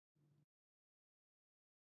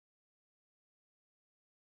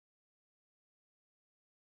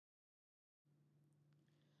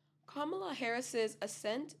Kamala Harris's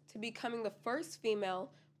ascent to becoming the first female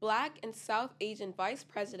Black and South Asian Vice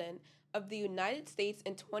President of the United States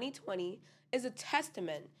in 2020 is a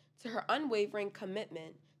testament to her unwavering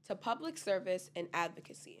commitment to public service and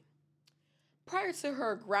advocacy. Prior to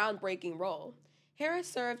her groundbreaking role, Harris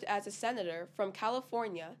served as a senator from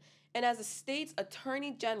California and as a state's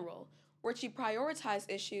attorney general, where she prioritized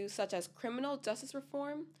issues such as criminal justice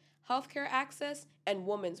reform, healthcare access, and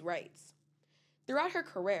women's rights. Throughout her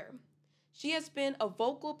career, she has been a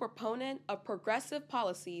vocal proponent of progressive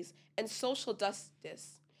policies and social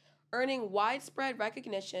justice, earning widespread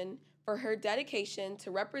recognition for her dedication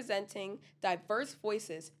to representing diverse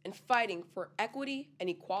voices and fighting for equity and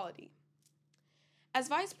equality. As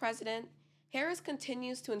vice president, Harris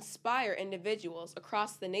continues to inspire individuals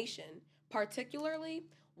across the nation, particularly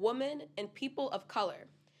women and people of color,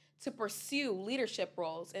 to pursue leadership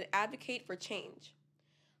roles and advocate for change.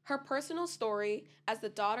 Her personal story as the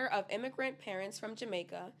daughter of immigrant parents from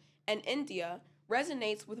Jamaica and India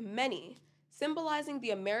resonates with many, symbolizing the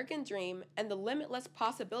American dream and the limitless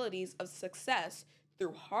possibilities of success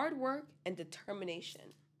through hard work and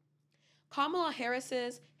determination. Kamala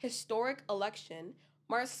Harris's historic election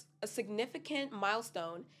marks a significant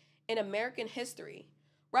milestone in American history,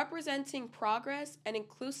 representing progress and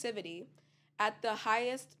inclusivity at the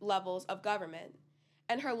highest levels of government,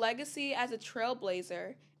 and her legacy as a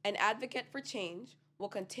trailblazer and advocate for change will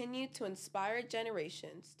continue to inspire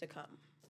generations to come.